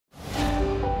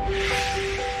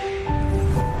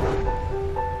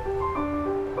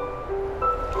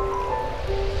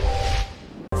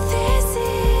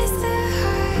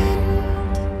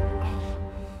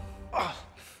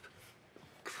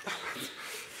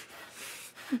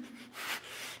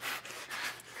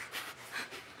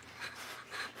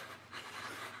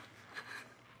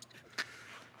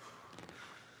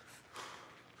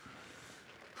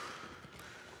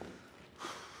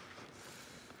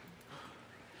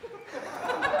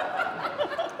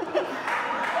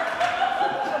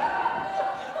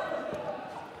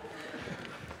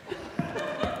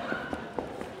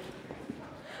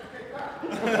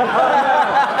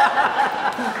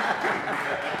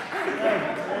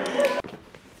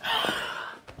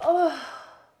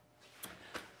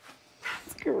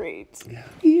Yeah.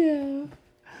 Yeah.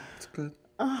 It's good.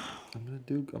 I'm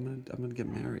gonna get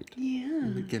married.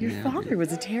 Yeah. Get Your married. father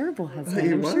was a terrible husband.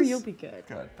 He I'm sure was? you'll be good.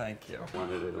 Good, thank you. Got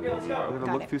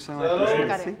Look it. through some Got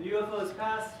it. UFOs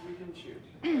pass, we can shoot.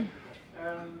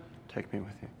 Take me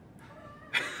with you.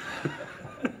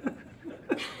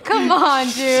 Come on,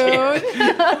 dude. Sorry,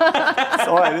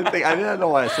 I didn't know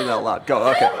why I said that out loud. Go,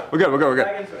 okay. We're good.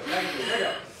 Back into it. Here we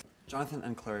go. Jonathan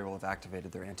and Clary will have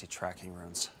activated their anti-tracking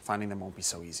runes. Finding them won't be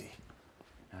so easy.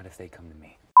 Not if they come to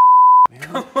me. Man.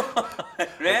 Come on,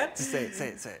 man. Just say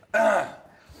it.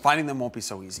 Finding them won't be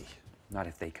so easy. Not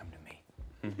if they come to me.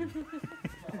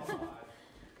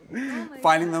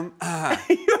 Finding them.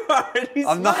 You already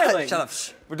I'm not. smiling. Shut up.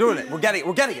 Shh. We're doing it. We're getting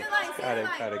it. Got it.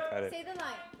 Say the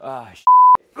line. Ah,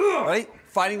 Ready?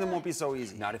 Finding them won't be so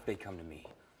easy. Not if they come to me.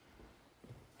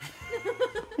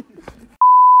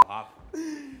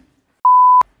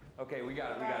 Okay, we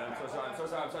got it. I'm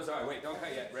so sorry. Wait, don't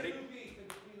cut yet. Ready?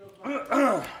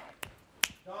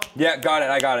 Yeah, got it.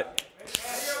 I got it.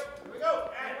 Here we go.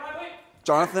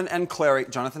 Jonathan and Clary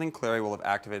will have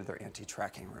activated their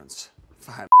anti-tracking runes.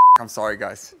 Fine. I'm sorry,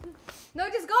 guys. No,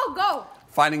 just go.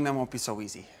 Finding them won't be so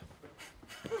easy.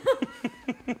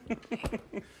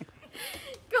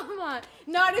 Come on.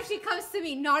 Not if she comes to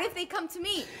me. Not if they come to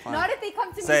me. Fine. Not if they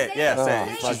come to Say me. it. Yeah,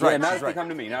 say it. She's right. Not She's if they right. come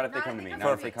to me. Not if they come to me.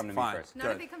 Not if they come to me Fine. first.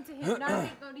 Not if they come to him. Not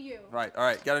if they go to you. Right. All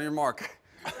right. Get on your mark.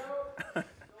 No,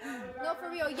 for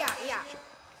real. Yeah.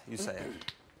 You say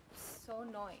it. So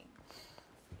annoying.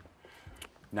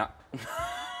 Not.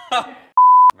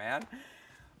 Man.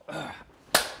 Okay.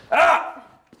 I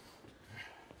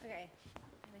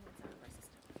think that's out of our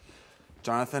system.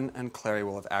 Jonathan and Clary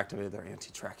will have activated their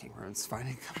anti-tracking runes.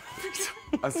 Finding them.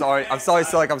 I'm sorry.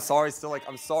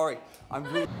 I'm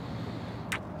really...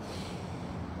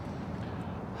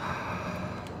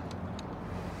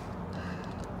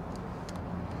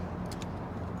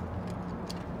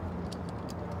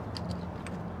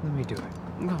 Let me do it.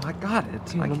 No, I got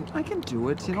it. I can do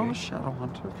it. You know, I'm a Okay. shadow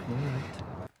hunter.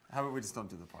 How about we just don't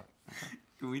do the part?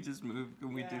 Can we just move?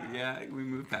 Can we do? Yeah, can we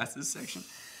move past this section?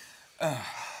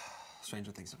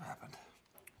 Stranger things have happened.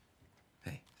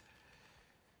 Hey.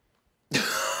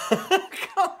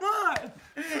 Come on!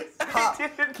 I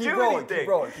didn't Keep do rolling.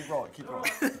 anything. Keep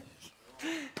rolling.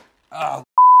 Oh.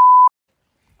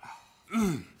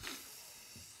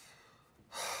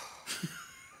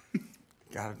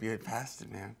 Gotta be past it,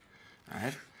 man. All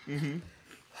right? Mm-hmm.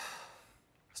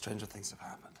 Stranger things have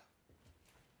happened.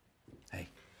 Hey.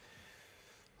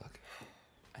 Look,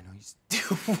 I know you do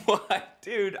what,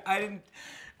 dude? I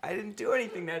didn't do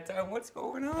anything that time. What's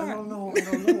going on? I don't know.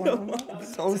 I'm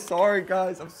so sorry,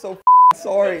 guys. I'm so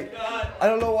sorry. I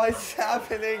don't know why it's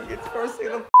happening. It's first thing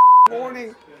in the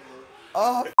morning.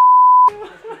 Oh.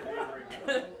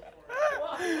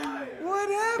 What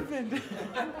happened?